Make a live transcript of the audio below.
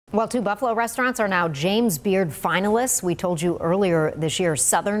Well, two Buffalo restaurants are now James Beard finalists. We told you earlier this year,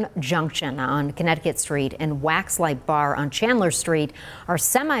 Southern Junction on Connecticut Street and Waxlight Bar on Chandler Street are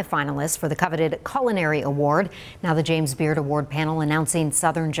semifinalists for the coveted Culinary Award. Now the James Beard Award panel announcing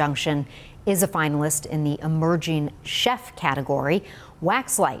Southern Junction is a finalist in the Emerging Chef category.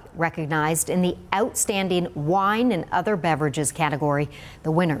 Waxlight recognized in the Outstanding Wine and Other Beverages category.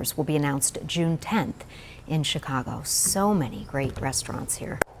 The winners will be announced June 10th in Chicago. So many great restaurants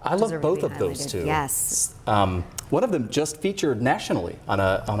here. I love both of those two. Yes. One of them just featured nationally on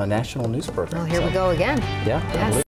a national news program. Well, here we go again. Yeah. Yes.